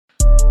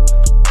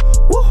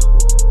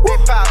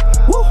Pop,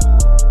 woo,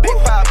 Big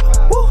Pop,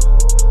 woo,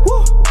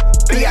 woo,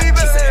 Big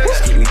Pop.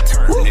 Get me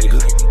turned, nigga.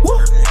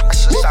 I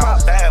should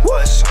sound bad,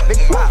 but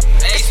Big Pop.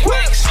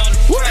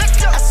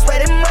 I swear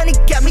that money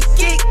got me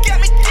geek.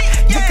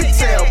 You can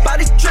tell by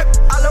this drip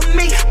all on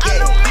me.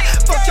 Yeah.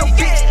 Fuck your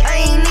bitch,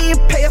 I ain't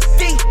even pay a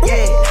fee.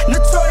 Yeah.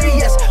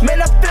 Notorious,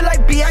 man, I feel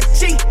like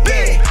B.I.G.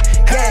 Yeah.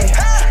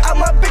 Yeah. All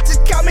my bitches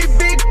call me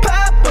Big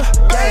Poppa.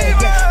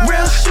 Yeah.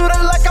 Real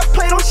shooter like I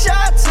played on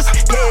shots.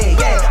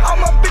 Yeah. All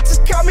my bitches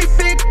call me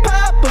Big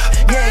Poppa.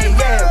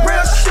 Yeah.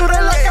 Real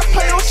shooter like I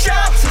played on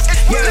shots.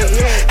 Yeah.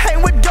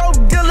 Hang with dope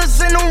dealers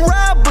and them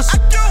robbers.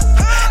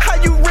 How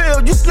you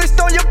real? You snitched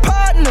on your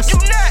partners.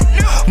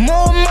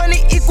 More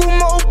money equal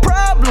more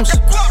problems.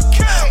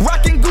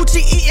 Rockin'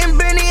 Gucci, eating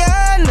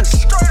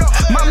Benihana's.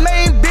 My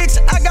main bitch,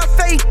 I got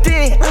faith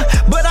in,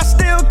 but I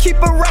still keep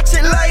a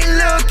ratchet like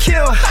Lil'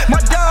 Kim. My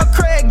dog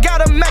Craig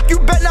got a Mac, you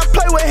better not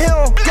play with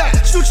him. Yeah,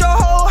 shoot your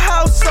whole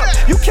house up,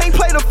 you can't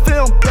play the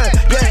film.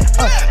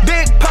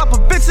 Big Poppa,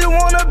 bitches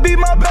wanna be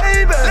my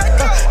baby.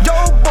 Yo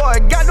boy,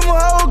 got them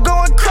hoes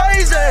going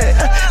crazy.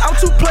 I'm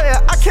too player,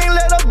 I can't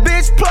let a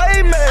bitch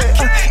play me.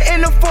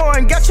 In the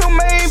foreign, got your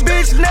main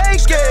bitch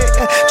naked.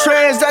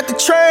 Trans at the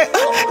train,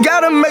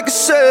 gotta make a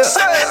sale.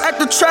 At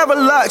the travel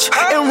lodge,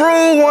 in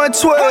room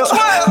 112.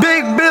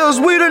 Big bills,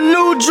 we the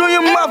new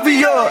junior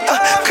mafia.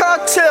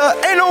 Cocktail,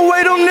 ain't no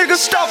way them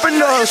niggas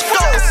stopping us.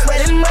 I swear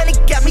that money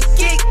got me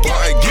geeking.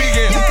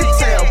 You can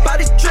tell by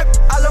this drip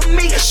all on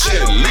me.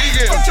 Shit,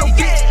 leaking. Fuck your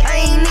bitch,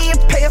 I ain't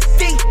even pay a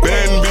fee.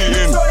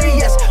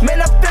 Notorious,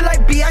 man, I feel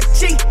like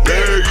B.I.G.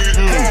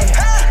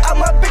 Yeah. All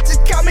my bitches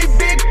call me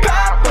Big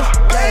Poppa.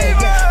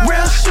 Yeah.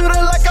 Real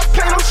shooter like I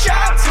play on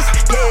shots.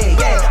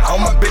 Yeah. All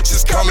my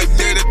bitches call me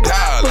 $30.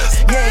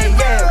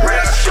 Yeah.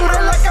 Real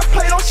shooter like I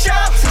play on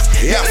shots.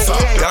 Yes, sir.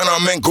 Down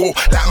on men go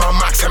like my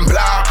Max and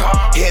Block.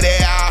 Hit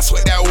their ass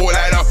with that wood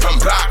light up and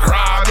black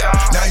rock.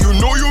 Now you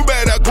know you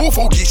better go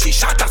for Geechee,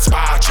 shot that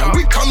spot.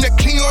 We come to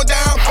clean on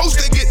down, host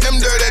to get them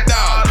dirty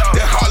down.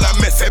 They holler,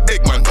 miss a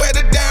big man, where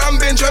the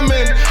damn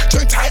Benjamin?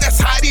 Joint tight as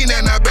hiding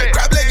in a bed,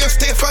 grab leg and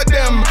stay for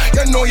them.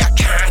 You know you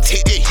can't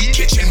take the heat,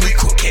 kitchen we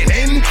cooking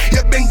in.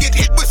 You been get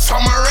hit with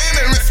summer rain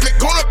and wrist me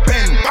gonna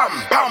bend. Bam,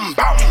 bam,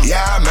 bam.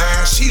 Yeah,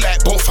 man, she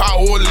like both our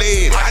old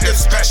lady. I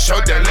just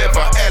special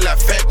deliver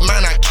elephant,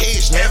 man, I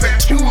cage never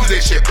Tuesday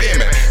she pay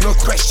me. No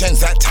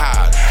questions at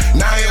all.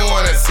 Now you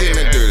wanna see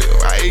me do it.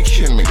 Why you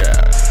kidding me,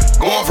 girl?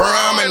 Going for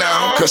ramen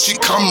now, cause she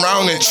come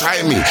round and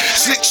try me.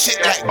 Slick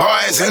shit like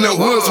boys in the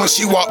woods when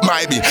she walk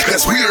by me.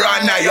 Cause we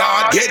run the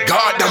yard, get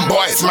God, them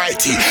boys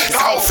mighty.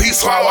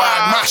 Southeast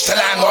forward, mash the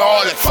land with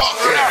all the fuck.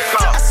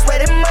 I swear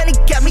that money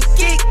got me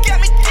geek.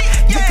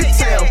 You can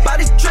tell by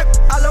this drip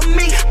all on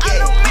me.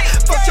 Yeah.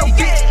 Fuck your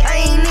bitch,